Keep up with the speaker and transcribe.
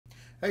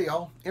Hey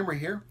y'all, Emery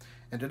here,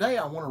 and today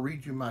I want to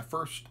read you my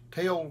first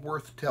tale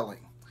worth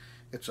telling.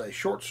 It's a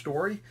short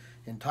story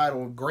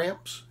entitled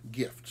Gramp's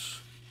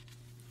Gifts.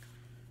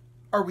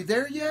 "Are we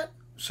there yet?"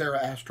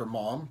 Sarah asked her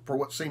mom for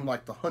what seemed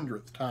like the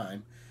 100th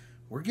time.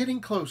 "We're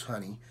getting close,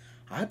 honey.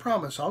 I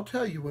promise I'll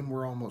tell you when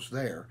we're almost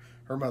there,"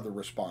 her mother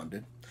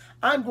responded.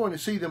 "I'm going to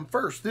see them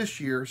first this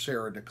year,"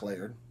 Sarah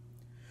declared.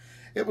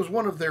 It was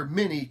one of their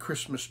many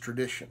Christmas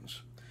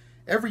traditions.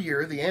 Every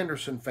year, the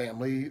Anderson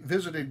family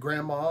visited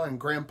Grandma and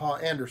Grandpa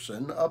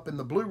Anderson up in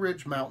the Blue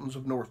Ridge Mountains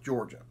of North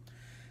Georgia.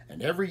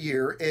 And every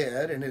year,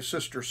 Ed and his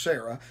sister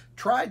Sarah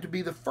tried to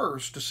be the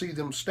first to see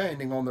them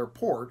standing on their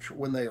porch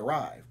when they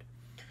arrived.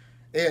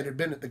 Ed had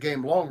been at the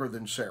game longer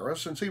than Sarah,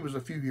 since he was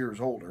a few years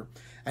older,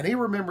 and he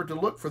remembered to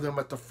look for them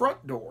at the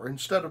front door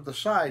instead of the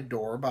side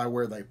door by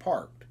where they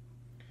parked.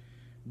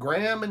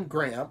 Gram and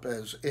Gramp,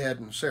 as Ed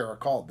and Sarah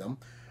called them,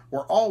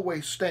 were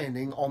always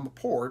standing on the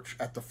porch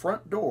at the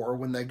front door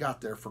when they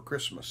got there for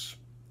Christmas.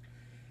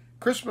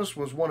 Christmas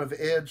was one of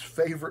Ed's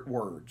favorite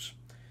words.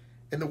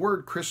 In the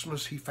word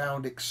Christmas he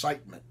found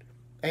excitement,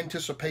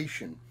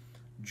 anticipation,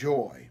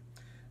 joy,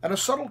 and a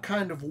subtle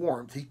kind of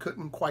warmth he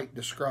couldn't quite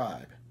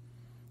describe.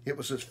 It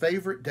was his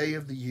favorite day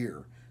of the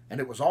year, and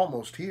it was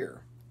almost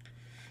here.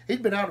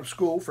 He'd been out of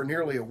school for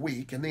nearly a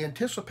week, and the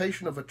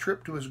anticipation of a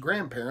trip to his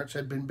grandparents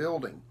had been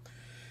building.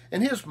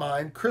 In his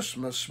mind,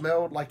 Christmas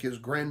smelled like his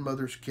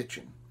grandmother's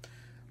kitchen,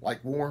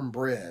 like warm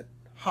bread,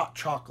 hot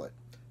chocolate,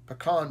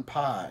 pecan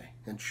pie,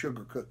 and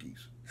sugar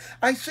cookies.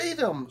 "I see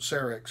them!"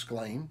 Sarah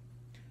exclaimed.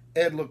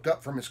 Ed looked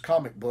up from his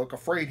comic book,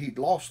 afraid he'd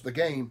lost the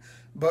game,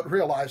 but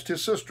realized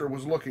his sister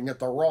was looking at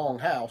the wrong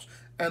house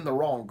and the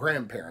wrong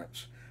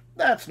grandparents.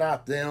 "That's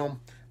not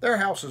them. Their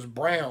house is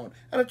brown,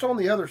 and it's on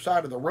the other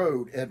side of the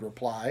road," Ed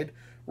replied,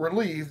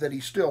 relieved that he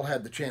still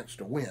had the chance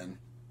to win.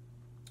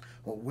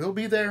 "Well, we'll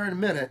be there in a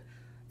minute.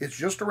 It's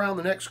just around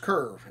the next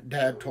curve,"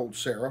 Dad told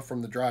Sarah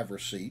from the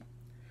driver's seat.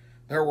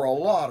 There were a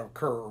lot of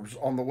curves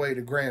on the way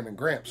to Gram and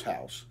Gramp's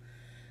house.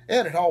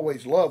 Ed had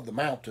always loved the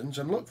mountains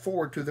and looked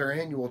forward to their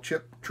annual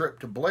trip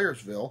to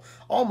Blairsville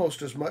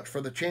almost as much for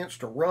the chance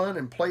to run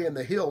and play in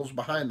the hills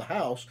behind the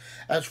house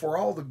as for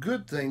all the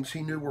good things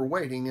he knew were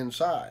waiting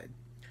inside.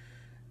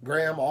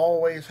 Gram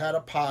always had a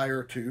pie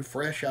or two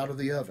fresh out of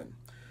the oven.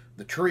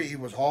 The tree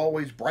was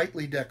always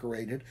brightly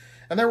decorated,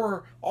 and there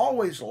were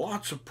always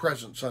lots of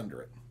presents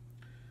under it.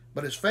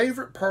 But his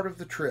favorite part of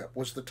the trip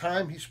was the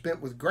time he spent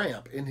with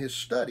Gramp in his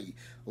study,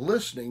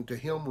 listening to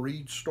him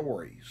read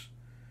stories.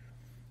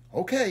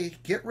 "Okay,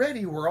 get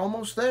ready, we're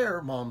almost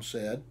there," Mom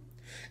said.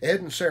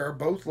 Ed and Sarah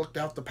both looked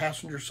out the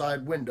passenger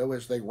side window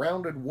as they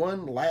rounded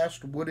one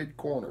last wooded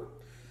corner.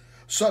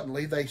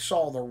 Suddenly they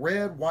saw the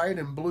red, white,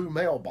 and blue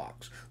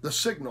mailbox, the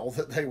signal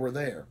that they were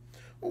there.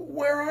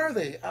 "Where are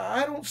they?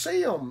 I don't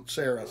see them,"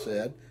 Sarah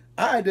said.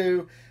 "I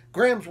do.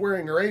 Gram's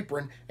wearing her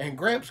apron, and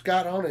Gramps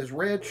got on his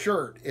red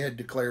shirt," Ed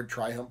declared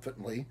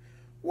triumphantly.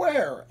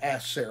 "Where?"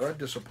 asked Sarah,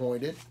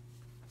 disappointed.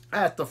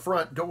 "At the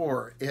front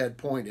door," Ed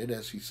pointed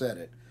as he said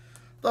it.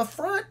 "The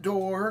front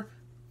door?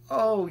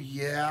 Oh,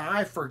 yeah,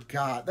 I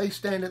forgot. They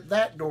stand at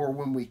that door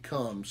when we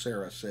come,"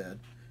 Sarah said.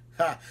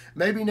 "Ha,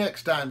 maybe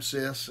next time,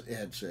 sis,"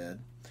 Ed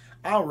said.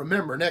 "I'll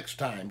remember next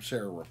time,"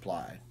 Sarah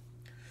replied.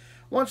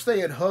 Once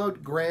they had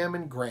hugged Gram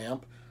and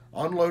Gramp,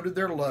 unloaded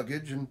their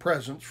luggage and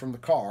presents from the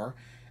car,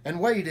 and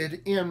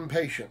waited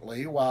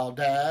impatiently while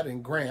Dad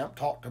and Gramp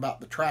talked about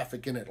the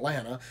traffic in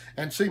Atlanta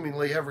and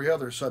seemingly every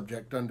other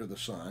subject under the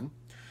sun,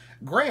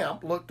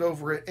 Gramp looked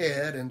over at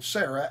Ed and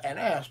Sarah and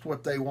asked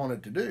what they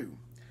wanted to do.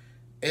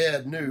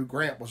 Ed knew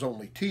Gramp was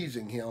only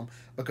teasing him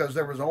because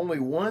there was only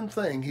one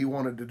thing he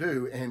wanted to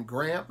do, and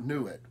Gramp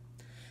knew it.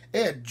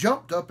 Ed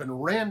jumped up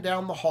and ran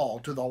down the hall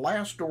to the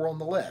last door on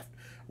the left,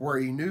 where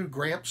he knew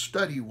Gramp's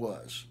study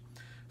was.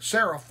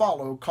 Sarah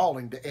followed,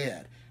 calling to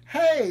Ed.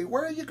 "Hey,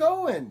 where are you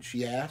going?"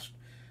 she asked.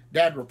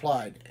 Dad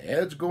replied,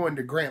 "Ed's going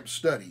to Gramp's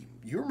study.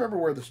 You remember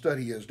where the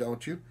study is,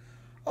 don't you?"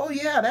 "Oh,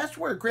 yeah, that's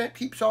where Gramp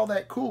keeps all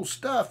that cool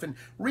stuff and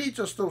reads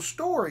us those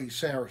stories,"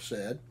 Sarah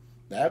said.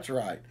 "That's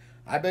right.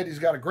 I bet he's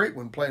got a great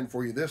one planned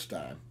for you this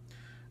time."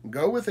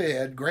 "Go with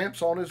Ed.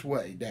 Gramp's on his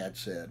way," Dad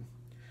said.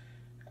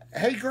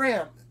 "Hey,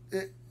 Gramp,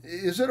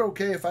 is it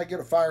okay if I get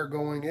a fire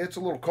going? It's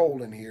a little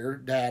cold in here,"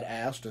 Dad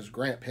asked as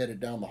Gramp headed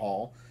down the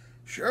hall.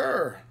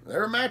 "Sure,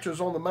 there are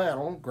matches on the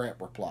mantel,"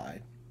 Gramp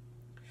replied.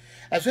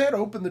 As Ed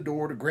opened the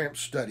door to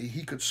Gramp's study,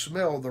 he could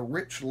smell the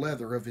rich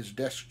leather of his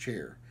desk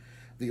chair,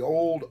 the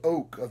old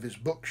oak of his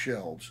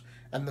bookshelves,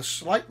 and the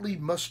slightly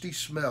musty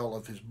smell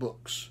of his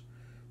books.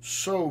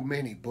 So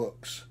many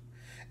books.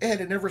 Ed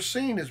had never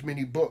seen as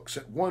many books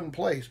at one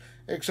place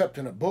except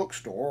in a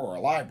bookstore or a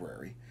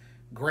library.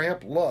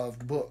 Gramp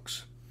loved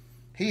books.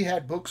 He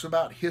had books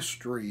about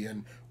history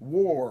and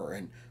war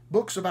and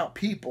books about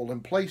people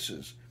and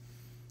places.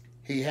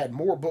 He had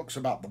more books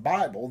about the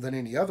Bible than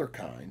any other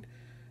kind,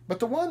 but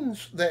the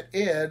ones that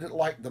Ed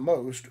liked the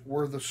most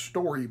were the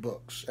story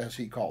books, as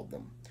he called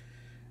them.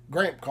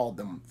 Gramp called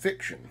them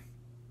fiction.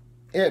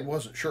 Ed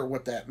wasn't sure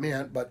what that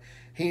meant, but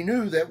he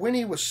knew that when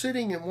he was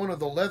sitting in one of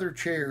the leather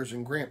chairs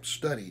in Gramp's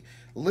study,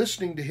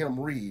 listening to him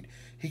read,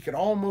 He could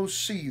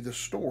almost see the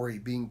story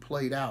being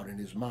played out in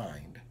his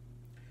mind.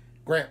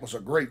 Gramp was a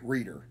great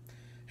reader.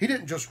 He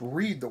didn't just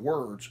read the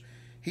words,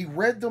 he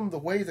read them the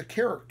way the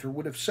character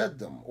would have said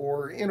them,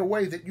 or in a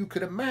way that you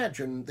could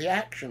imagine the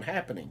action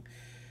happening.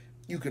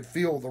 You could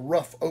feel the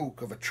rough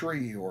oak of a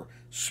tree or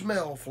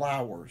smell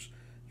flowers.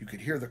 You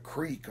could hear the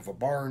creak of a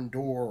barn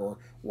door or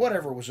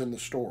whatever was in the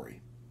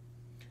story.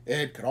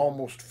 Ed could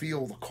almost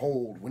feel the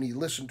cold when he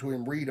listened to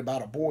him read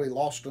about a boy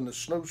lost in a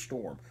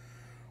snowstorm,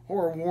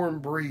 or a warm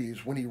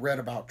breeze when he read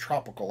about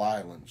tropical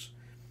islands.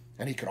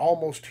 And he could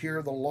almost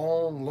hear the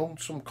long,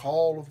 lonesome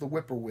call of the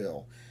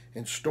whippoorwill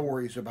in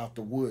stories about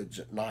the woods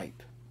at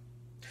night.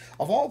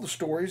 Of all the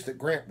stories that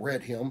Gramp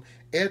read him,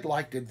 Ed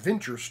liked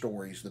adventure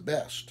stories the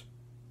best.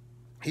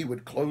 He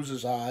would close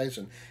his eyes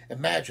and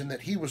imagine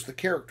that he was the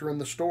character in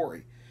the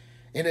story.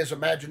 In his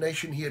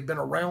imagination, he had been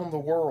around the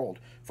world,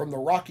 from the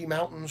Rocky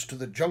Mountains to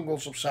the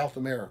jungles of South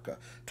America,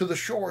 to the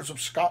shores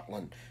of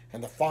Scotland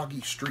and the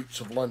foggy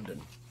streets of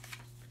London.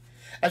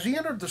 As he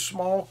entered the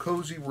small,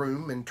 cozy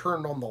room and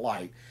turned on the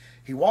light,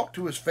 he walked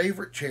to his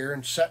favorite chair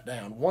and sat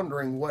down,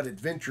 wondering what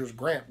adventures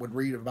Gramp would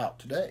read about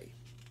today.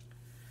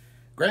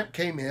 Gramp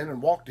came in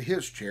and walked to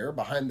his chair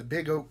behind the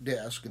big oak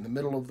desk in the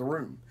middle of the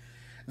room.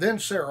 Then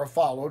Sarah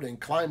followed and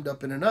climbed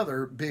up in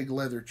another big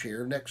leather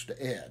chair next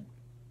to Ed.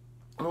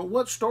 "Well,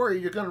 what story are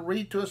you going to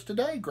read to us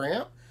today,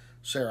 Gramp?"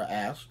 Sarah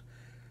asked.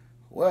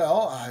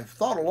 "Well, I've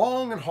thought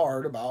long and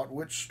hard about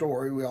which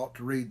story we ought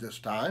to read this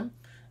time,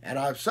 and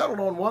I've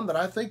settled on one that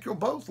I think you'll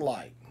both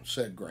like,"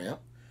 said Gramp.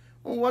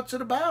 "Well, what's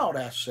it about?"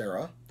 asked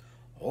Sarah.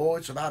 "Oh,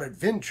 it's about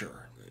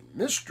adventure,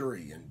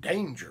 mystery, and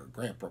danger,"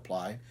 Gramp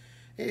replied.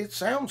 "It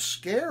sounds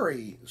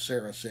scary,"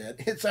 Sarah said.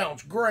 "It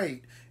sounds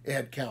great,"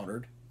 Ed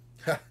countered.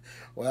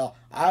 "Well,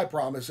 I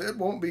promise it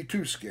won't be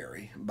too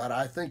scary, but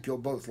I think you'll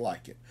both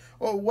like it."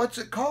 "Oh, what's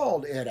it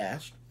called?" Ed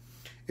asked.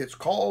 "It's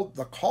called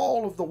The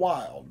Call of the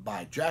Wild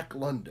by Jack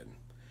London."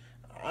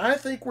 "I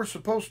think we're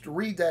supposed to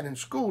read that in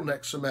school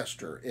next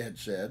semester," Ed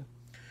said.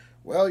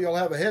 "Well, you'll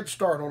have a head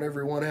start on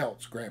everyone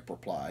else," Gramp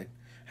replied.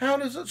 "How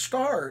does it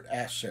start?"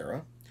 asked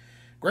Sarah.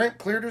 Gramp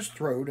cleared his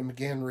throat and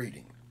began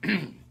reading.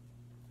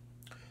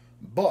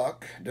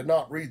 Buck did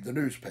not read the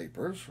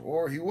newspapers,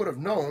 or he would have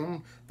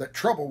known that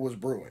trouble was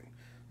brewing,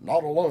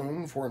 not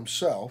alone for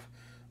himself,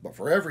 but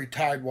for every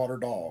Tidewater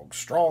dog,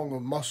 strong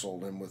of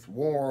muscle and with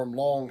warm,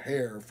 long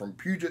hair from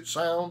Puget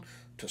Sound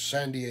to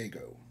San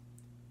Diego.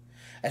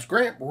 As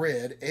Gramp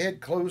read,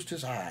 Ed closed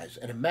his eyes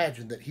and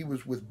imagined that he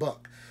was with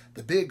Buck,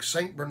 the big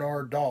St.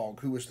 Bernard dog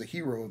who was the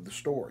hero of the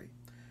story.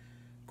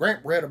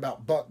 Gramp read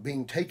about Buck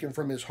being taken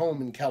from his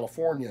home in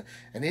California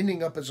and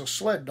ending up as a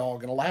sled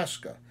dog in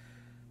Alaska.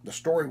 The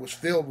story was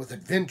filled with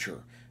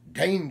adventure,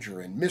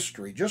 danger, and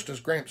mystery, just as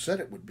Gramp said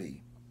it would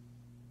be.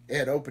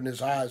 Ed opened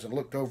his eyes and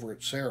looked over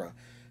at Sarah.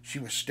 She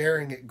was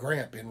staring at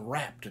Gramp in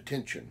rapt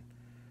attention.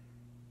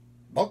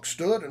 Buck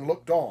stood and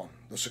looked on,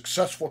 the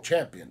successful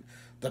champion,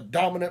 the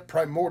dominant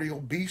primordial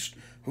beast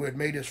who had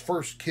made his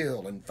first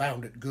kill and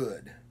found it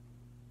good.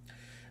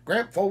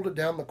 Gramp folded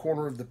down the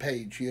corner of the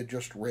page he had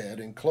just read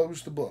and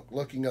closed the book,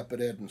 looking up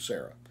at Ed and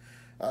Sarah.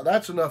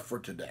 "That's enough for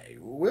today.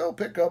 We'll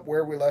pick up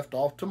where we left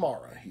off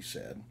tomorrow," he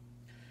said.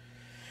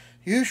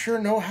 "You sure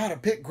know how to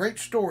pick great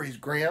stories,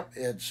 Gramp,"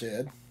 Ed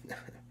said.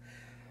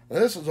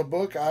 "This is a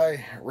book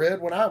I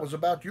read when I was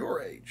about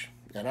your age,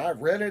 and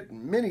I've read it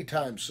many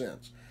times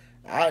since.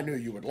 I knew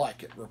you would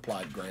like it,"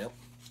 replied Gramp.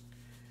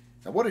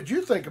 "Now, what did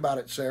you think about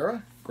it,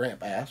 Sarah?"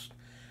 Gramp asked.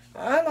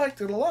 "I liked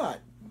it a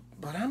lot,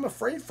 but I'm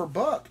afraid for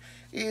Buck.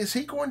 Is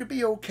he going to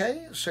be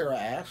okay?" Sarah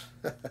asked.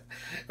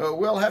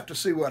 "We'll have to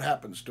see what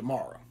happens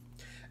tomorrow.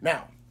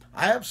 Now,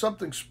 I have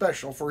something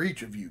special for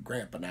each of you,"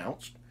 Gramp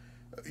announced.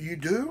 "You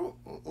do?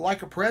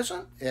 Like a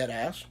present?" Ed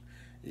asked.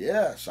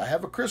 "Yes, I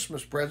have a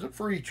Christmas present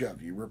for each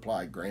of you,"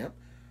 replied Gramp.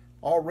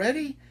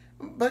 "Already?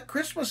 But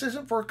Christmas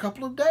isn't for a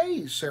couple of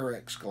days," Sarah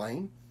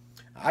exclaimed.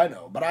 "I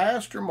know, but I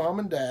asked your mom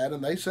and dad,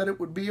 and they said it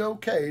would be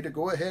okay to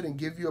go ahead and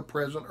give you a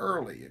present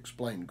early,"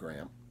 explained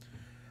Gramp.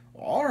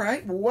 "All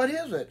right, well, what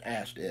is it?"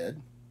 asked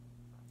Ed.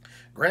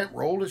 Gramp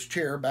rolled his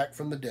chair back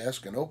from the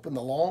desk and opened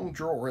the long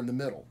drawer in the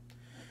middle.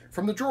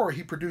 From the drawer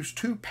he produced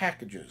 2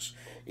 packages,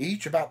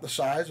 each about the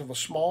size of a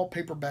small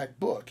paperback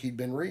book he'd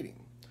been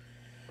reading.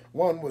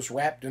 One was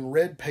wrapped in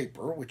red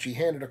paper, which he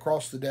handed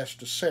across the desk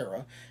to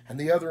Sarah, and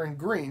the other in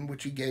green,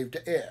 which he gave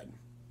to Ed.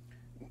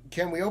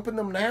 "Can we open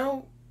them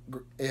now?"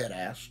 Ed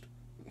asked.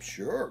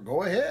 "Sure,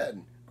 go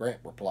ahead," Gramp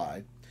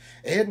replied.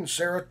 Ed and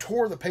Sarah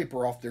tore the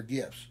paper off their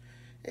gifts.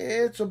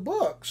 "It's a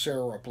book,"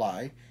 Sarah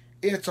replied.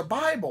 "It's a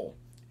Bible,"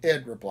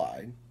 Ed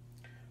replied.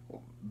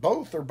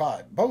 Both of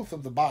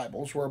the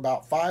Bibles were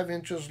about 5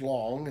 inches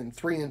long and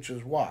 3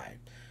 inches wide.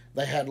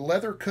 They had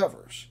leather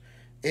covers.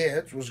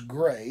 Ed's was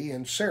gray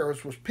and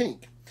Sarah's was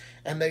pink,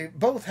 and they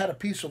both had a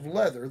piece of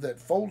leather that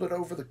folded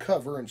over the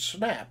cover and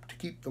snapped to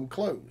keep them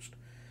closed.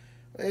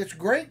 "It's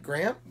great,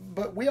 Gramp,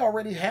 but we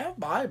already have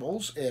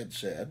Bibles," Ed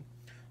said.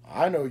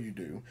 "I know you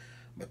do,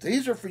 but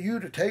these are for you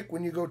to take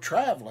when you go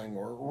traveling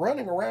or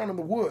running around in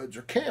the woods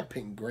or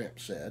camping," Gramp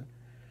said.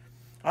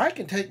 I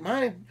can take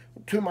mine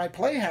to my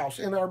playhouse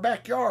in our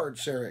backyard,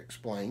 Sarah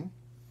explained.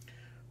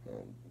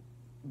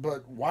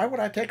 But why would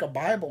I take a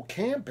Bible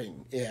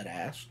camping? Ed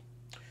asked.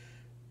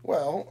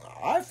 Well,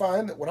 I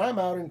find that when I'm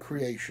out in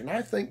creation,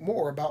 I think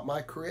more about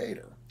my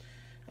Creator,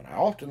 and I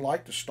often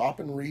like to stop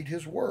and read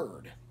His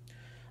Word.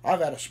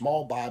 I've had a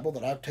small Bible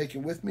that I've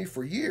taken with me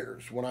for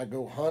years when I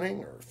go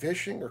hunting or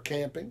fishing or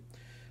camping.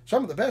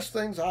 Some of the best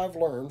things I've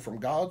learned from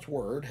God's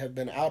Word have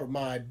been out of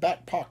my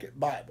back pocket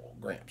Bible,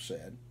 Gramp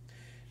said.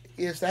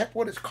 Is that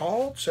what it's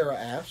called? Sarah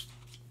asked.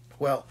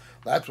 Well,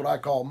 that's what I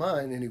call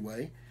mine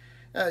anyway.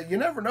 You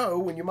never know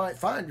when you might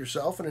find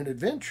yourself in an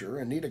adventure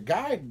and need a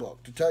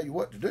guidebook to tell you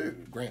what to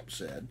do, Gramp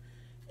said.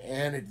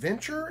 An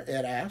adventure?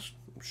 Ed asked.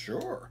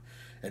 Sure.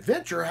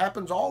 Adventure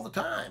happens all the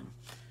time.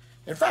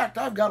 In fact,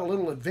 I've got a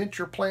little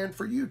adventure planned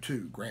for you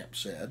two, Gramp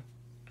said.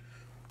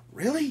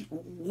 Really?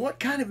 What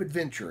kind of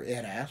adventure?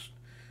 Ed asked.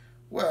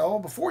 Well,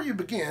 before you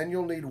begin,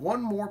 you'll need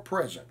one more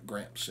present,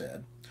 Gramp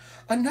said.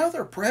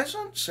 Another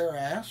present? Sarah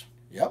asked.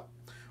 Yep,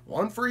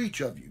 one for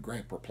each of you,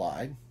 Gramp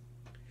replied.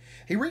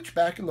 He reached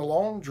back in the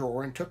long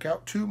drawer and took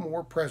out two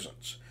more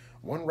presents.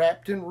 One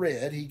wrapped in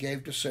red he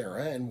gave to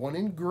Sarah, and one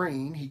in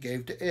green he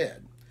gave to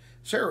Ed.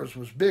 Sarah's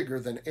was bigger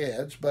than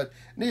Ed's, but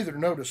neither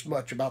noticed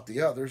much about the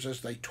others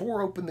as they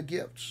tore open the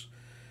gifts.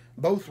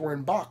 Both were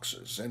in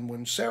boxes, and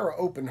when Sarah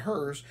opened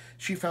hers,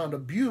 she found a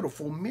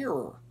beautiful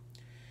mirror.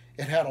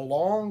 It had a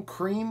long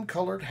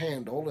cream-colored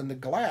handle, and the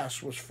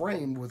glass was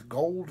framed with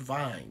gold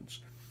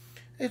vines.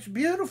 It's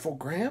beautiful,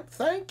 Gramp.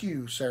 Thank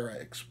you, Sarah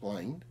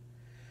explained.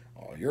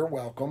 Oh, you're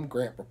welcome,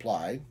 Gramp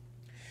replied.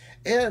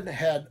 Ed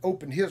had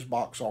opened his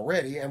box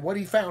already, and what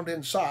he found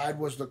inside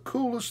was the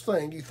coolest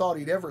thing he thought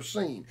he'd ever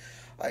seen.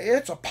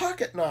 It's a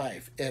pocket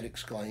knife, Ed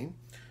exclaimed.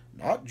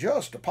 Not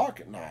just a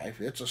pocket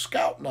knife, it's a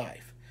scout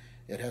knife.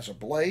 It has a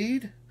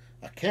blade,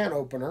 a can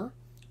opener,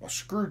 a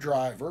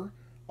screwdriver,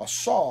 a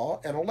saw,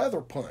 and a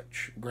leather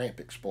punch, Gramp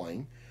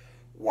explained.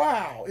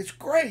 Wow, it's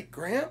great,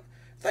 Gramp.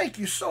 Thank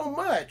you so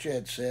much,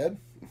 Ed said.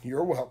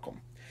 You're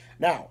welcome.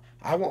 Now,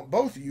 I want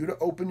both of you to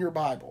open your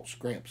Bibles,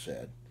 Gramp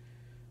said.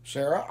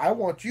 Sarah, I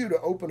want you to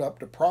open up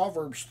to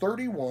Proverbs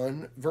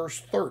 31, verse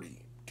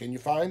 30. Can you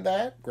find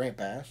that?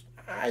 Gramp asked.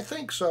 I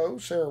think so,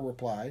 Sarah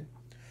replied.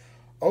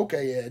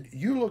 Okay, Ed,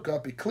 you look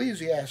up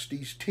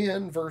Ecclesiastes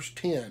 10, verse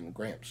 10,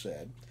 Gramp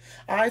said.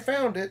 I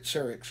found it,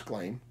 Sarah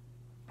exclaimed.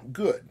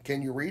 Good.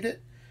 Can you read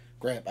it?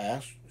 Gramp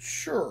asked.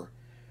 Sure.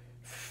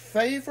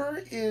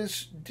 Favor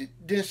is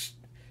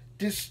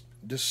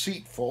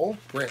deceitful,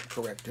 Gramp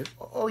corrected.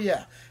 Oh,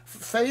 yeah.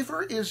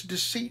 Favor is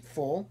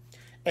deceitful,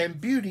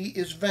 and beauty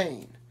is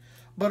vain.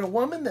 But a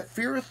woman that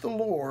feareth the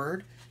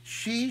Lord,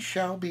 she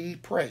shall be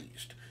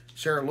praised.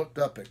 Sarah looked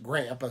up at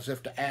Gramp as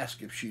if to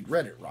ask if she'd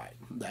read it right.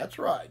 That's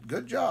right.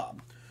 Good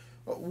job.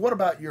 What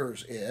about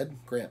yours, Ed?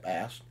 Gramp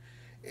asked.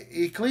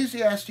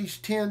 Ecclesiastes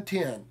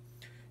 10:10.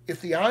 If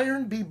the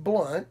iron be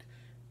blunt,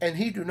 and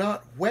he do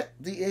not whet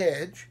the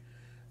edge,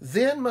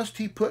 then must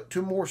he put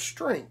to more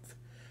strength.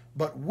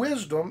 But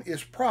wisdom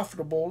is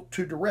profitable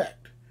to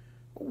direct.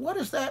 What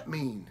does that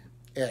mean?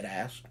 Ed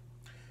asked.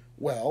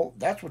 Well,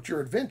 that's what your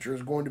adventure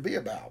is going to be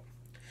about.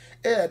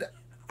 Ed,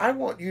 I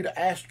want you to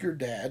ask your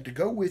dad to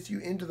go with you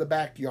into the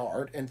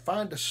backyard and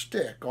find a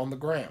stick on the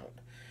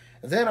ground.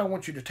 Then I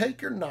want you to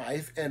take your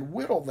knife and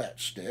whittle that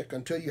stick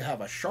until you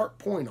have a sharp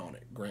point on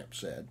it, Gramp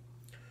said.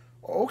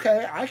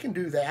 Okay, I can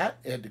do that,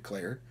 Ed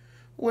declared.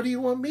 What do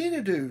you want me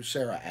to do?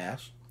 Sarah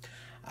asked.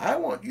 I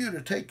want you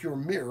to take your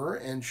mirror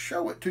and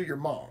show it to your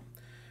mom.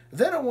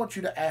 Then I want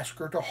you to ask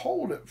her to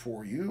hold it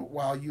for you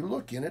while you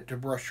look in it to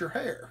brush your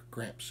hair,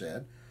 Gramp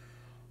said.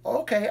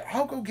 Okay,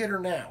 I'll go get her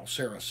now,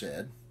 Sarah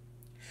said.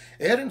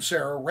 Ed and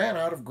Sarah ran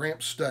out of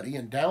Gramp's study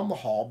and down the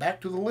hall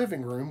back to the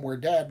living room where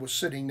Dad was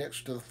sitting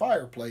next to the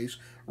fireplace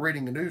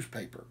reading a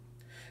newspaper.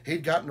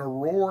 He'd gotten a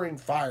roaring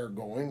fire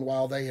going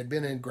while they had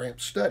been in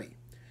Gramp's study.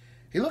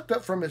 He looked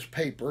up from his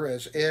paper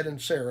as Ed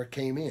and Sarah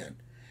came in.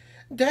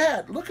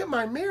 Dad, look at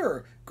my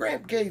mirror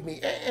Gramp gave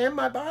me, and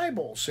my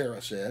Bible,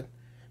 Sarah said.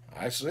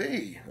 I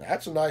see.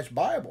 That's a nice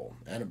Bible,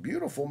 and a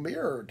beautiful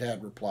mirror,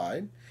 Dad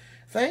replied.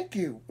 Thank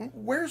you.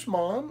 Where's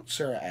Mom?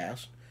 Sarah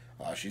asked.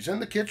 She's in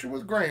the kitchen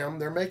with Graham.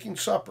 They're making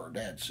supper,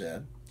 Dad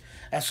said.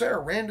 As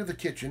Sarah ran to the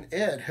kitchen,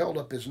 Ed held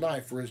up his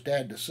knife for his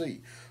dad to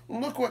see.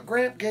 Look what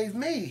Gramp gave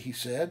me, he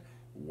said.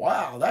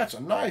 Wow, that's a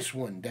nice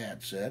one,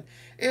 Dad said.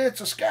 It's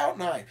a scout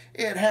knife.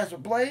 It has a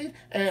blade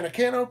and a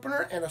can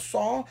opener and a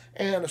saw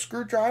and a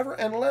screwdriver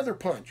and a leather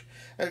punch.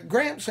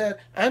 Gramp said,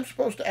 I'm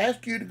supposed to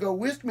ask you to go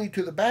with me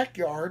to the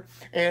backyard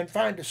and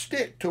find a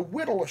stick to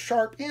whittle a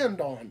sharp end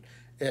on,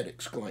 Ed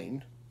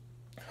exclaimed.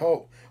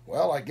 Oh,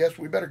 well, I guess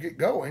we better get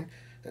going.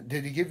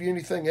 Did he give you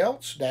anything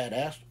else? Dad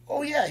asked.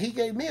 Oh, yeah, he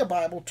gave me a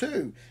Bible,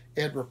 too,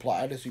 Ed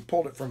replied as he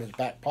pulled it from his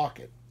back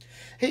pocket.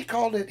 He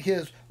called it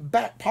his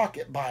back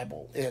pocket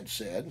Bible, Ed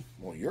said.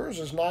 Well, yours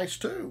is nice,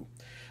 too.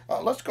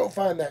 Let's go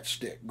find that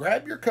stick.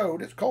 Grab your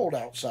coat. It's cold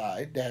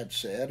outside, Dad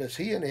said, as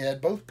he and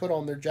Ed both put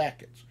on their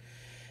jackets.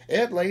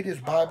 Ed laid his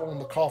Bible on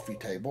the coffee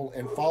table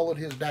and followed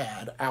his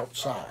dad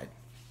outside.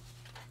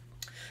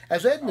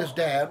 As Ed and his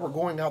dad were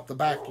going out the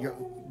back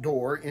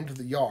door into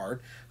the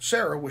yard,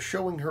 Sarah was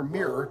showing her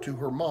mirror to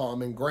her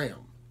mom and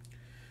Gramp.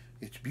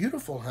 "It's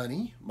beautiful,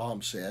 honey,"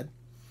 Mom said.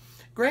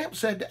 "Gramp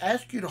said to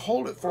ask you to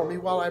hold it for me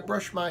while I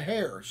brush my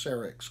hair,"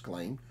 Sarah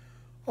exclaimed.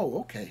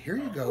 "Oh, okay, here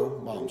you go,"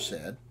 Mom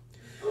said.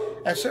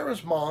 As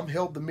Sarah's mom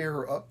held the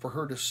mirror up for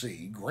her to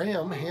see,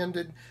 Gramp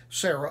handed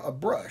Sarah a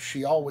brush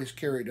she always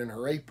carried in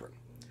her apron.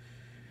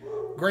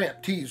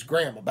 Gramp teased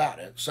Graham about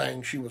it,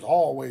 saying she was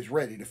always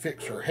ready to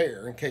fix her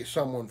hair in case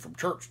someone from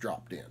church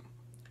dropped in.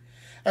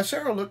 As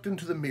Sarah looked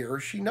into the mirror,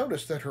 she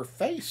noticed that her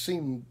face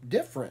seemed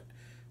different,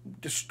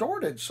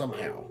 distorted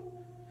somehow.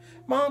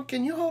 "Mom,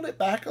 can you hold it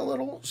back a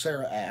little?"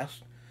 Sarah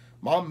asked.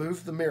 Mom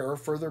moved the mirror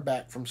further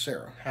back from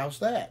Sarah. "How's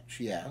that?"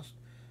 she asked.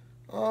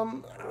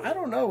 I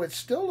don't know. It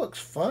still looks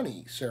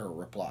funny," Sarah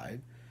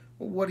replied.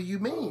 "What do you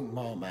mean?"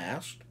 Mom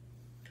asked.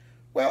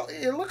 "Well,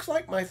 it looks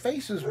like my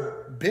face is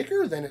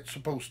bigger than it's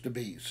supposed to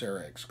be,"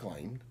 Sarah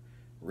exclaimed.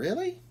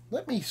 "Really?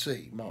 Let me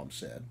see," Mom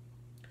said.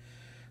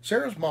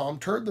 Sarah's mom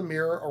turned the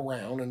mirror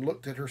around and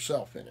looked at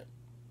herself in it.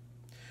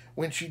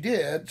 When she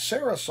did,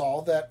 Sarah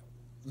saw that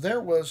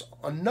there was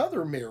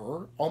another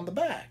mirror on the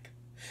back,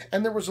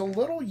 and there was a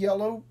little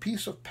yellow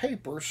piece of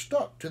paper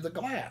stuck to the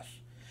glass.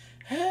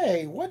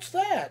 "Hey, what's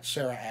that?"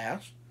 Sarah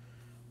asked.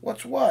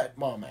 "What's what?"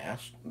 Mom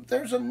asked.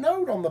 "There's a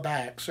note on the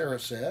back," Sarah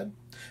said.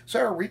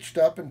 Sarah reached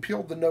up and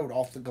peeled the note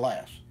off the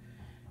glass.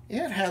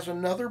 "It has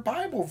another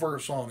Bible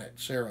verse on it,"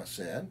 Sarah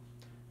said.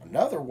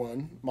 "Another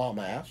one?" Mom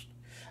asked.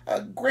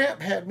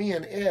 "Gramp had me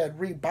and Ed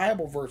read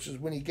Bible verses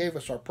when he gave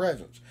us our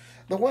presents.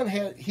 The one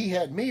he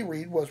had me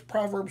read was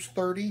Proverbs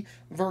 30,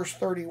 verse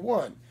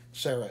 31,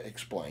 Sarah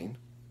explained.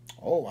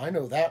 "Oh, I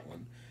know that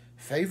one.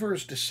 Favor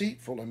is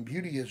deceitful and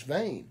beauty is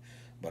vain,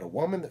 but a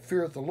woman that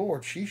feareth the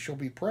Lord, she shall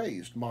be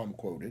praised," Mom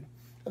quoted.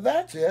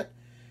 "That's it.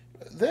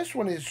 This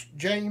one is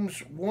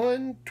James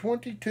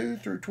 1:22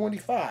 through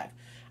 25.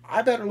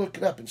 I better look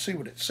it up and see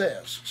what it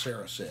says,"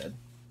 Sarah said.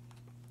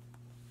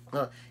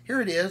 Here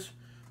it is.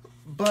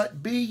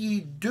 "But be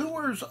ye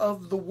doers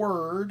of the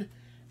word,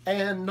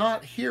 and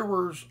not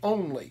hearers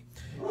only,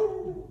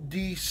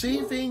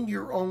 deceiving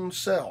your own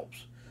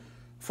selves.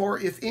 For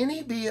if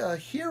any be a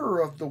hearer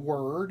of the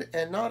word,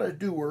 and not a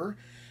doer,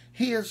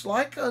 he is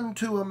like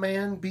unto a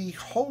man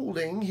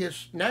beholding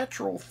his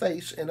natural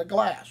face in a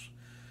glass.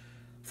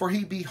 For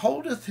he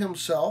beholdeth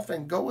himself,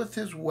 and goeth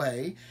his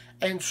way,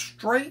 and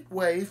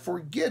straightway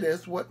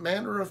forgetteth what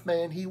manner of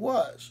man he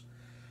was.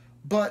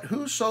 But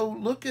whoso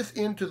looketh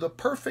into the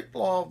perfect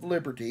law of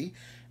liberty,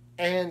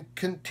 and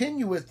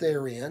continueth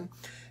therein,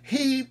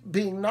 he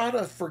being not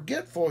a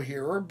forgetful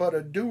hearer, but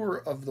a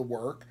doer of the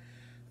work,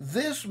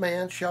 this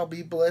man shall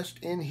be blessed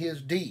in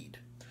his deed."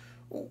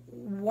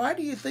 "Why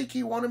do you think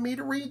he wanted me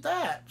to read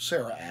that?"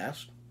 Sarah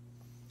asked.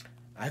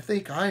 "I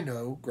think I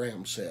know,"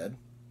 Graham said.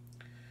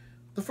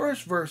 "The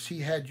first verse he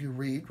had you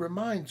read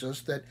reminds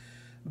us that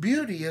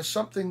beauty is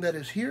something that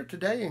is here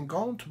today and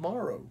gone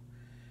tomorrow.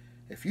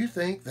 If you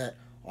think that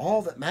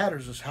all that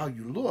matters is how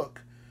you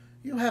look,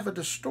 you have a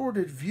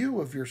distorted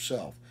view of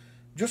yourself,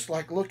 just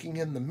like looking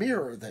in the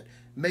mirror that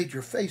made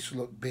your face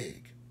look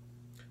big.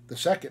 The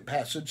second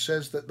passage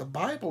says that the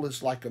Bible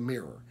is like a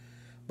mirror,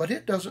 but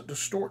it doesn't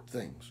distort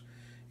things.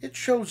 It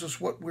shows us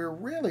what we're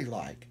really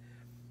like.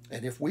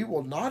 And if we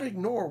will not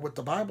ignore what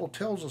the Bible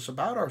tells us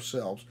about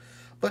ourselves,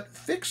 but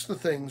fix the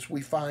things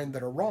we find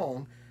that are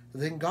wrong,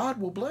 then God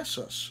will bless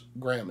us,"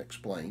 Graham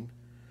explained.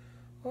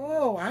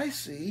 "Oh, I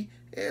see.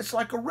 It's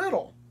like a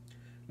riddle.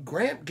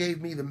 Gramp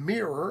gave me the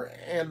mirror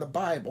and the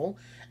Bible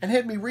and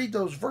had me read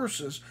those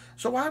verses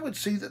so I would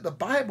see that the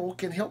Bible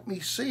can help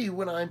me see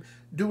when I'm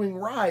doing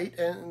right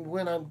and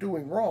when I'm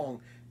doing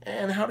wrong,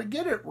 and how to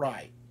get it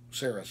right,"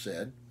 Sarah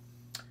said.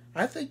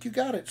 "I think you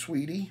got it,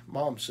 sweetie,"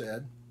 Mom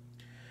said.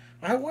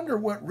 "I wonder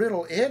what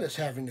riddle Ed is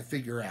having to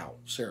figure out,"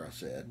 Sarah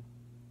said.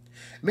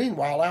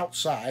 Meanwhile,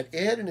 outside,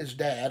 Ed and his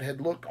dad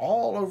had looked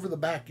all over the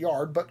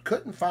backyard but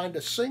couldn't find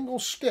a single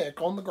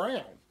stick on the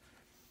ground.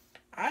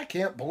 "I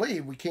can't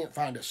believe we can't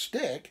find a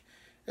stick.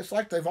 It's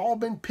like they've all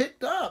been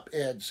picked up,"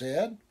 Ed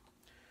said.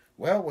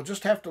 "Well, we'll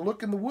just have to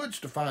look in the woods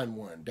to find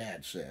one,"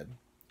 Dad said.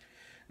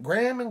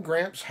 Graham and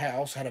Gramp's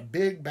house had a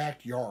big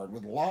backyard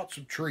with lots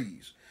of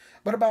trees.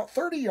 But about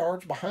 30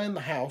 yards behind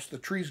the house, the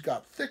trees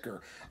got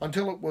thicker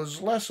until it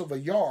was less of a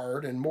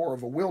yard and more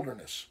of a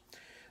wilderness.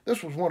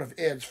 This was one of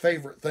Ed's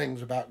favorite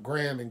things about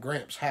Graham and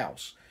Gramp's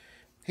house.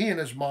 He and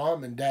his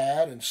mom and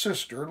dad and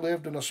sister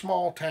lived in a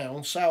small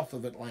town south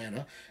of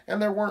Atlanta,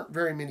 and there weren't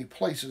very many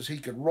places he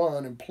could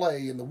run and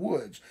play in the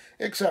woods,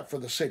 except for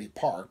the city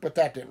park, but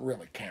that didn't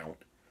really count.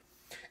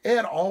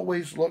 Ed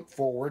always looked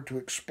forward to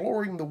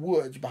exploring the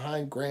woods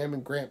behind Graham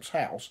and Gramp's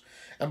house,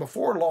 and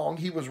before long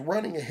he was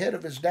running ahead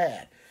of his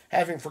dad,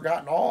 having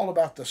forgotten all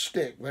about the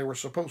stick they were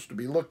supposed to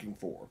be looking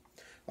for.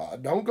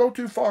 "Don't go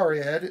too far,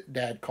 Ed,"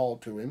 Dad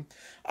called to him.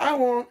 "I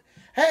won't."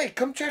 "Hey,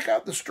 come check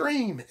out the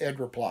stream," Ed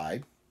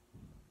replied.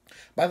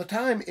 By the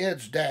time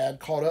Ed's dad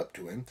caught up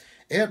to him,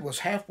 Ed was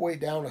halfway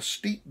down a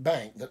steep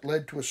bank that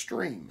led to a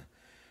stream.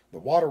 The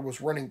water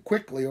was running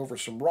quickly over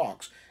some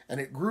rocks, and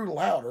it grew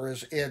louder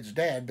as Ed's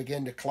dad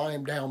began to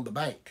climb down the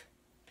bank.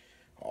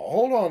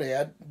 "Hold on,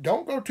 Ed.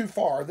 Don't go too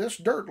far. This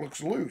dirt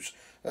looks loose.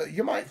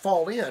 You might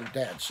fall in,"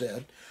 Dad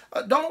said.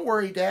 "Don't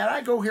worry, Dad.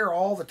 I go here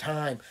all the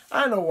time.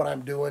 I know what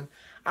I'm doing.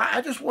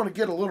 I just want to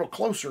get a little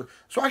closer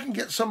so I can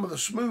get some of the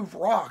smooth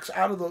rocks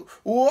out of the—"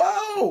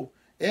 "Whoa!"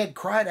 Ed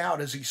cried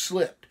out as he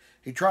slipped.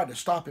 He tried to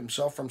stop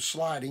himself from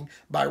sliding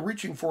by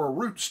reaching for a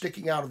root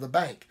sticking out of the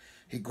bank.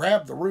 He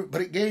grabbed the root,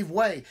 but it gave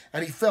way,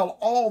 and he fell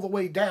all the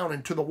way down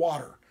into the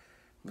water.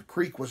 The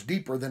creek was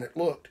deeper than it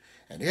looked,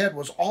 and Ed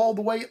was all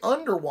the way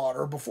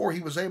underwater before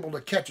he was able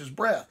to catch his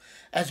breath.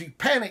 As he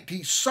panicked,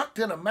 he sucked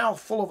in a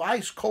mouthful of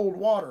ice-cold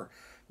water.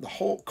 The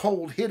whole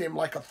cold hit him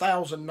like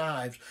 1,000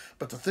 knives,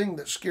 but the thing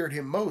that scared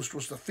him most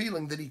was the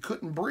feeling that he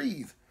couldn't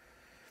breathe.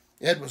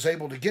 Ed was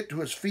able to get to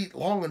his feet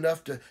long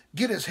enough to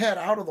get his head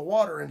out of the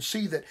water and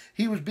see that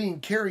he was being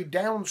carried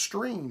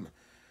downstream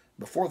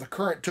before the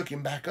current took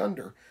him back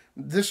under.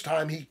 This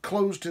time he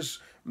closed his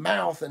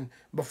mouth and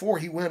before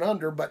he went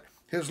under, but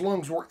his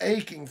lungs were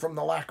aching from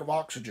the lack of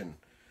oxygen.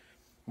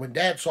 When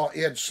Dad saw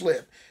Ed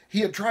slip, he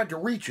had tried to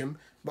reach him,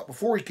 but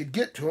before he could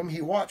get to him,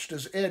 he watched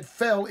as Ed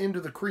fell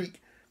into the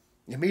creek.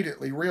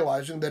 Immediately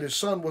realizing that his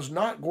son was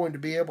not going to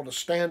be able to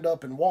stand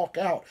up and walk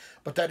out,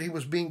 but that he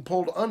was being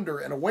pulled under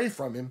and away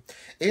from him,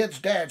 Ed's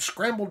dad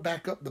scrambled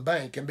back up the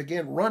bank and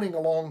began running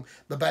along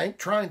the bank,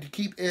 trying to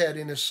keep Ed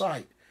in his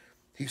sight.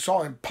 He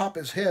saw him pop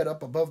his head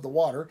up above the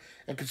water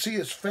and could see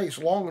his face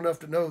long enough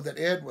to know that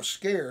Ed was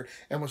scared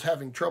and was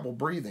having trouble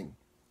breathing.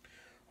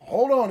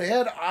 "Hold on,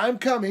 Ed, I'm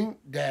coming,"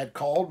 Dad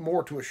called,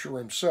 more to assure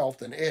himself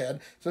than Ed,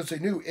 since he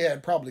knew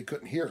Ed probably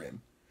couldn't hear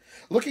him.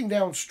 Looking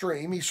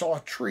downstream, he saw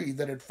a tree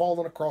that had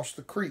fallen across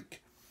the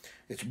creek.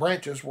 Its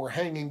branches were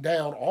hanging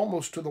down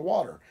almost to the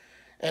water,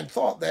 and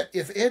thought that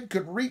if Ed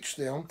could reach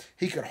them,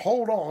 he could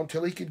hold on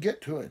till he could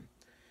get to him.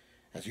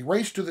 As he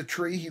raced to the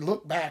tree, he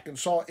looked back and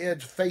saw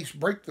Ed's face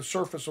break the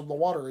surface of the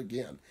water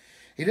again.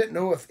 He didn't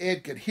know if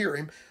Ed could hear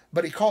him,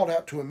 but he called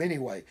out to him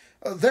anyway.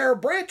 "There are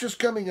branches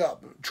coming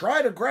up.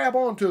 Try to grab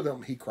onto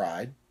them," he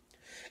cried.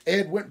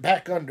 Ed went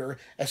back under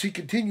as he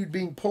continued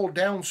being pulled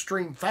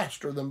downstream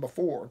faster than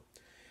before.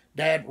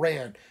 Dad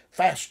ran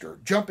faster,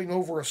 jumping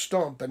over a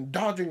stump and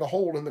dodging a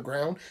hole in the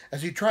ground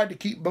as he tried to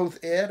keep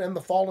both Ed and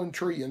the fallen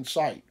tree in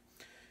sight.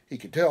 He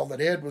could tell that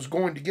Ed was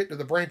going to get to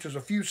the branches a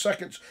few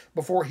seconds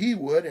before he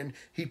would, and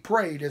he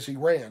prayed as he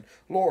ran.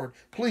 "Lord,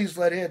 please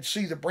let Ed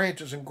see the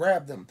branches and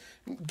grab them.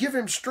 Give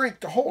him strength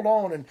to hold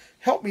on and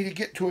help me to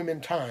get to him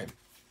in time."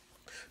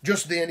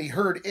 Just then he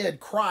heard Ed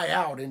cry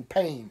out in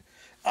pain.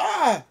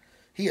 "Ah!"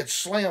 He had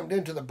slammed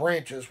into the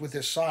branches with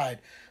his side,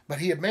 but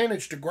he had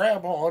managed to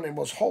grab on and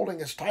was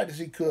holding as tight as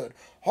he could.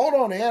 "Hold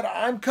on, Ed,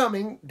 I'm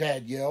coming,"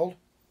 Dad yelled.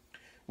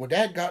 When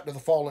Dad got to the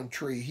fallen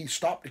tree, he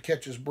stopped to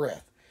catch his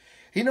breath.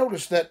 He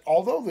noticed that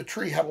although the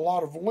tree had a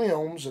lot of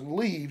limbs and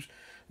leaves,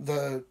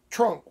 the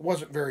trunk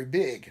wasn't very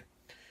big.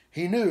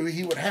 He knew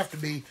he would have to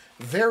be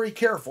very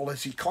careful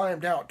as he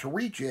climbed out to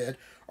reach Ed,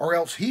 or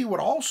else he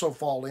would also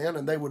fall in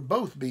and they would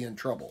both be in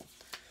trouble.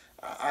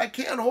 "I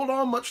can't hold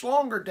on much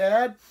longer,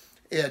 Dad,"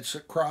 Ed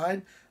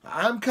cried.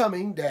 "I'm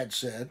coming," Dad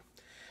said.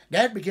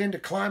 Dad began to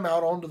climb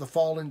out onto the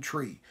fallen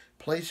tree,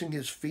 placing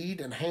his feet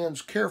and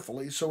hands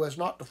carefully so as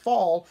not to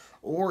fall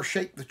or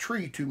shake the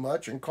tree too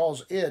much and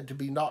cause Ed to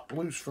be knocked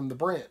loose from the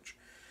branch.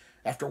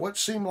 After what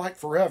seemed like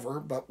forever,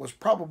 but was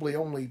probably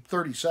only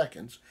 30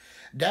 seconds,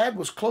 Dad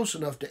was close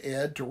enough to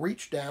Ed to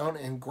reach down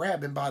and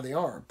grab him by the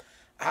arm.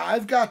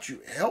 "I've got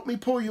you. Help me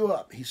pull you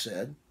up," he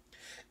said.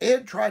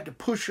 Ed tried to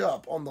push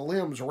up on the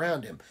limbs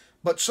around him,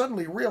 but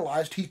suddenly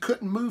realized he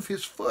couldn't move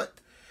his foot.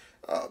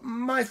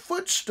 "My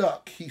foot's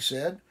stuck," he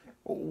said.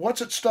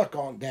 "What's it stuck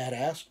on?" Dad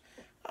asked.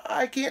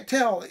 "I can't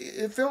tell.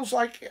 It feels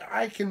like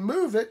I can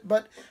move it,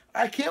 but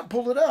I can't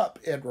pull it up,"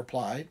 Ed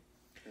replied.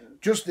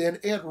 Just then,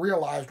 Ed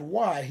realized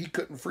why he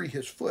couldn't free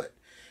his foot.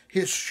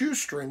 His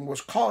shoestring was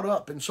caught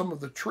up in some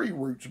of the tree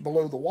roots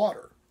below the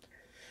water.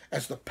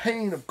 As the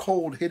pain of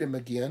cold hit him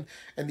again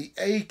and the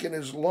ache in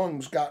his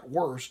lungs got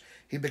worse,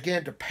 he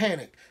began to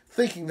panic,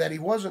 thinking that he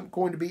wasn't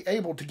going to be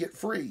able to get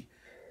free.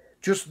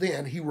 Just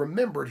then, he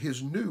remembered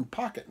his new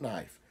pocket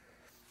knife.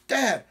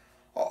 "Dad,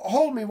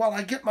 hold me while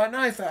I get my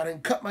knife out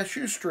and cut my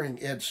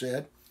shoestring," Ed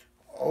said.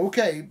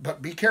 "Okay,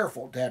 but be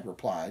careful," Dad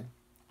replied.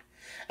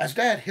 As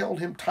Dad held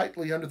him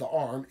tightly under the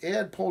arm,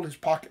 Ed pulled his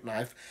pocket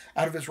knife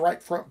out of his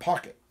right front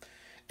pocket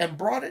and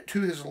brought it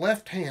to his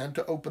left hand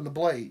to open the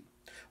blade.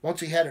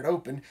 Once he had it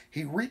open,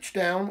 he reached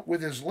down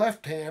with his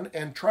left hand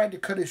and tried to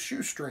cut his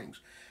shoestrings.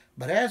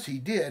 But as he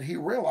did, he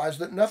realized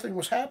that nothing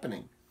was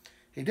happening.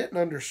 He didn't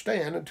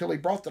understand until he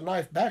brought the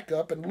knife back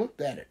up and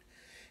looked at it.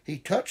 He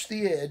touched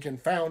the edge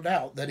and found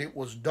out that it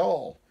was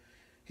dull.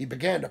 He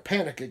began to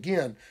panic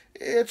again.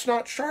 "It's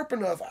not sharp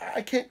enough.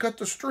 I can't cut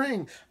the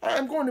string.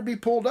 I'm going to be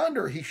pulled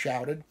under," he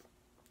shouted.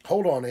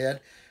 "Hold on,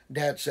 Ed,"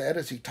 Dad said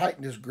as he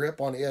tightened his grip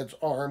on Ed's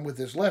arm with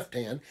his left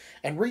hand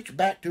and reached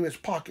back to his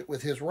pocket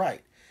with his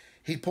right.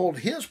 He pulled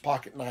his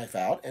pocket knife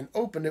out and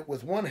opened it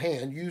with one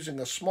hand using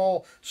a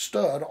small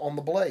stud on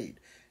the blade.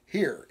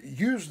 "Here,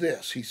 use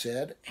this," he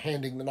said,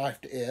 handing the knife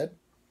to Ed.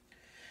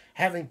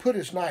 Having put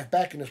his knife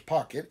back in his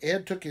pocket,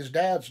 Ed took his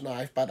dad's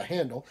knife by the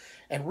handle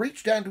and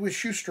reached down to his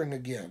shoestring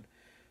again.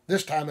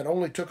 This time it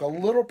only took a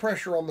little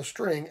pressure on the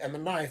string and the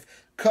knife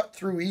cut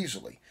through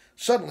easily.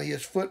 Suddenly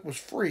his foot was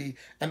free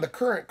and the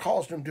current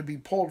caused him to be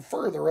pulled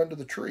further under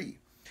the tree.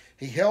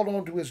 He held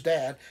on to his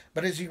dad,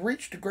 but as he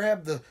reached to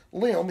grab the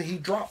limb, he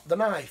dropped the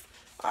knife.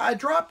 "I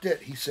dropped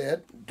it," he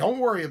said. "Don't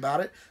worry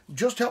about it.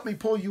 Just help me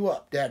pull you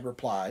up," Dad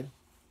replied.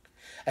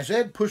 As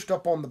Ed pushed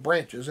up on the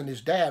branches and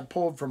his dad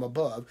pulled from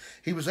above,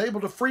 he was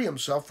able to free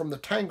himself from the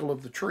tangle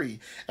of the tree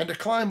and to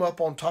climb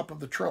up on top of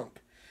the trunk.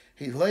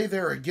 He lay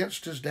there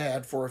against his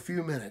dad for a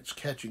few minutes,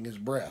 catching his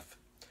breath.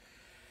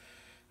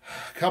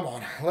 "Come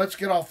on, let's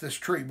get off this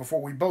tree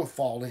before we both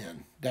fall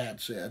in," Dad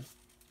said.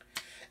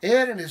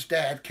 Ed and his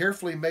dad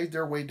carefully made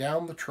their way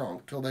down the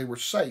trunk till they were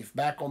safe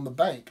back on the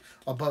bank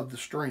above the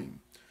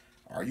stream.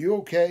 "Are you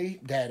okay?"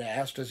 Dad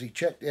asked as he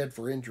checked Ed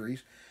for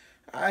injuries.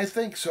 "I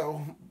think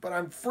so, but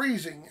I'm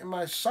freezing and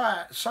my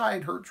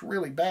side hurts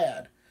really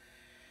bad."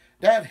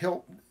 Dad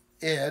helped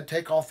Ed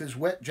take off his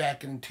wet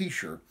jacket and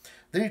t-shirt.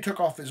 Then he took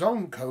off his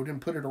own coat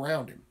and put it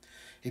around him.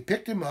 He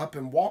picked him up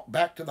and walked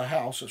back to the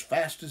house as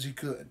fast as he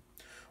could.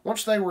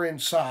 Once they were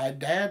inside,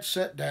 Dad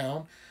sat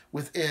down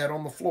with Ed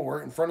on the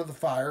floor in front of the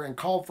fire and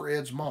called for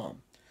Ed's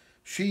mom.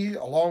 She,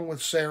 along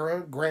with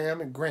Sarah,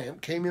 Graham, and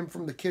Gramp, came in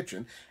from the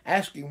kitchen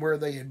asking where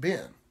they had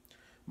been.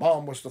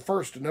 Mom was the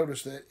first to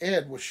notice that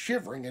Ed was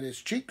shivering and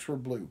his cheeks were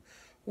blue.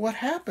 "What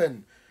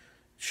happened?"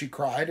 she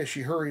cried as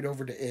she hurried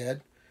over to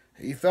Ed.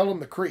 "He fell in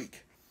the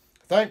creek.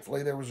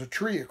 Thankfully, there was a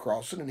tree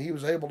across it, and he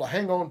was able to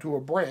hang on to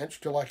a branch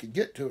till I could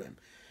get to him.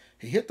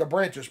 He hit the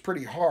branches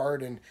pretty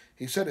hard, and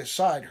he said his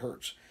side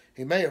hurts.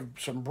 He may have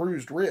some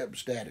bruised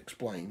ribs," Dad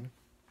explained.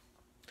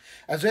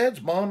 As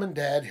Ed's mom and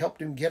dad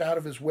helped him get out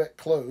of his wet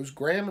clothes,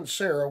 Graham and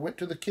Sarah went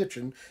to the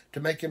kitchen to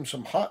make him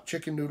some hot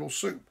chicken noodle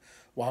soup,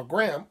 while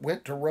Gramp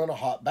went to run a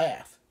hot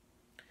bath.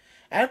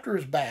 After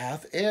his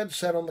bath, Ed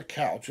sat on the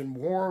couch in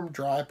warm,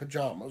 dry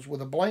pajamas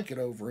with a blanket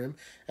over him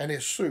and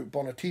his soup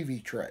on a TV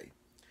tray.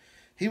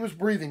 He was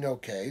breathing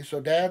okay, so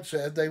Dad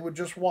said they would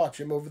just watch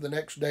him over the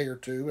next day or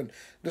two and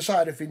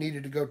decide if he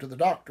needed to go to the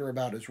doctor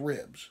about his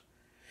ribs.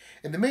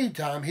 In the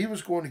meantime, he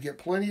was going to get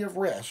plenty of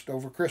rest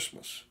over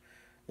Christmas.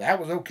 That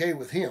was okay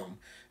with him.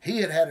 He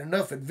had had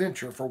enough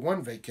adventure for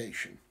one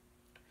vacation.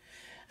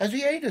 As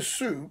he ate his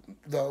soup,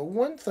 though,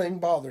 one thing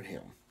bothered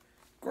him.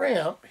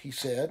 "Gramp," he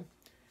said.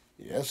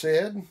 "Yes,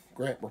 Ed,"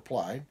 Gramp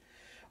replied.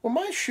 "When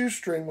my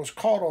shoestring was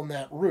caught on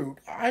that root,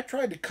 I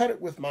tried to cut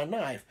it with my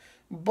knife,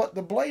 but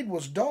the blade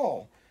was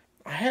dull.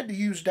 I had to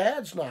use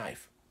Dad's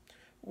knife."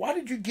 "Why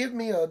did you give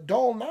me a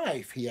dull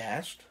knife?" he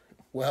asked.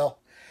 "Well,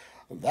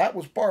 that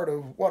was part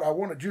of what I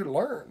wanted you to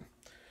learn."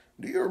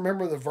 "Do you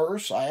remember the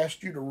verse I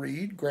asked you to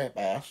read?" Gramp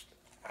asked.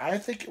 "I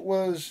think it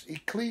was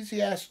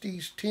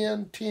Ecclesiastes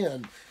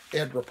 10:10,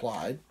 Ed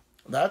replied.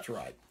 "That's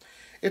right.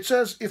 It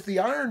says, 'If the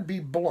iron be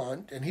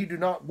blunt, and he do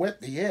not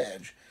whet the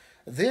edge,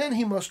 then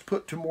he must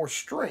put to more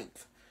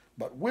strength,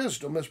 but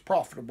wisdom is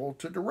profitable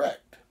to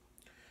direct.'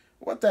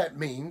 What that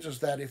means is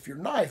that if your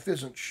knife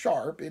isn't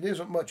sharp, it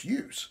isn't much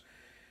use.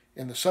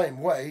 In the same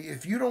way,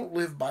 if you don't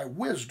live by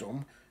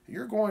wisdom,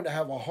 you're going to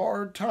have a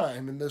hard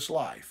time in this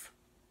life.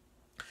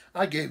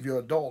 I gave you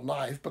a dull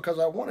knife because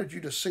I wanted you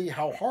to see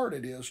how hard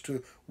it is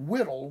to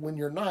whittle when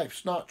your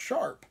knife's not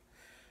sharp.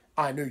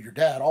 I knew your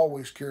dad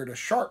always carried a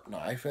sharp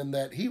knife and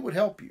that he would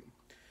help you.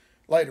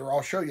 Later,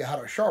 I'll show you how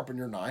to sharpen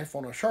your knife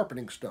on a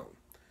sharpening stone.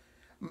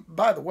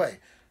 By the way,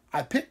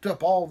 I picked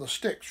up all the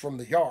sticks from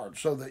the yard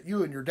so that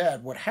you and your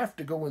dad would have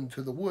to go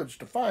into the woods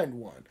to find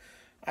one.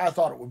 I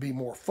thought it would be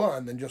more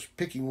fun than just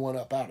picking one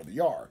up out of the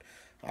yard.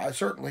 I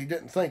certainly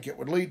didn't think it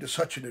would lead to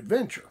such an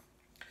adventure.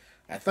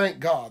 I thank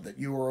God that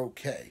you are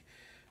okay.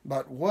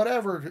 But what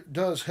happened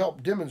does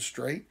help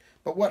demonstrate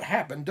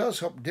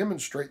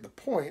the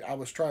point I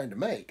was trying to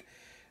make.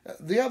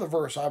 The other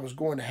verse I was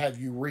going to have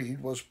you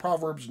read was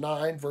Proverbs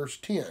 9, verse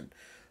 10.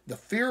 The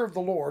fear of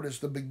the Lord is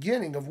the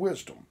beginning of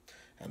wisdom,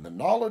 and the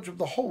knowledge of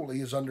the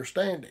holy is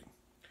understanding.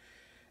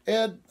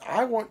 Ed,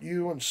 I want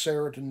you and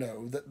Sarah to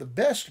know that the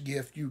best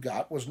gift you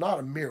got was not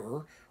a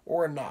mirror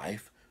or a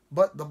knife,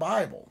 but the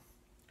Bible.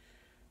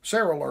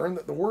 Sarah learned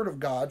that the Word of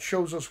God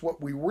shows us what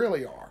we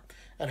really are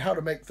and how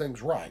to make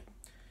things right.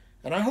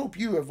 And I hope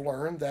you have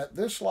learned that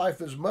this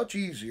life is much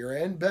easier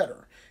and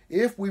better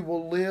if we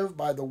will live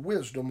by the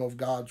wisdom of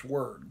God's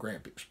Word,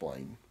 Gramp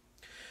explained.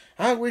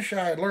 I wish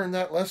I had learned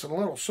that lesson a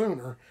little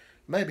sooner.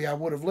 Maybe I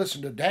would have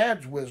listened to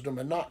Dad's wisdom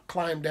and not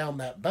climbed down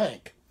that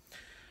bank.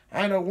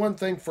 I know one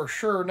thing for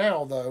sure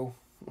now, though.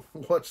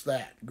 What's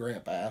that?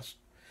 Gramp asked.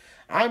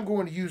 I'm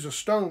going to use a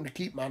stone to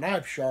keep my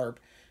knife sharp,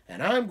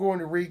 and I'm going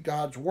to read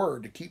God's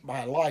Word to keep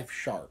my life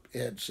sharp,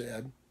 Ed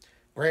said.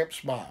 Gramp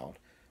smiled.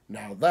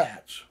 Now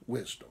that's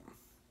wisdom.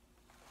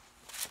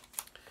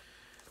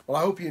 Well,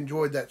 I hope you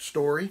enjoyed that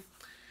story.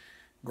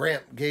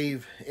 Gramp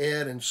gave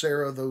Ed and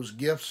Sarah those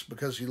gifts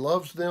because he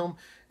loves them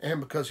and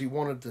because he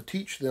wanted to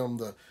teach them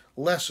the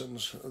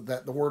lessons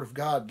that the Word of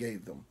God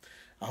gave them.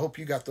 I hope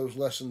you got those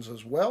lessons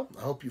as well.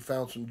 I hope you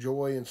found some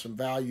joy and some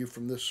value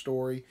from this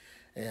story,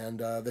 and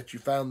that you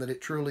found that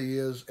it truly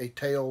is a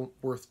tale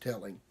worth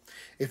telling.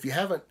 If you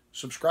haven't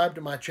subscribed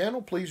to my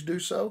channel, please do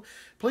so.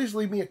 Please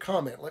leave me a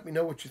comment. Let me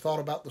know what you thought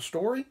about the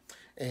story,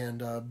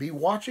 and be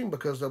watching,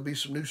 because there'll be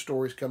some new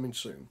stories coming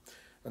soon.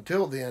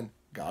 Until then,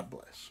 God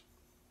bless.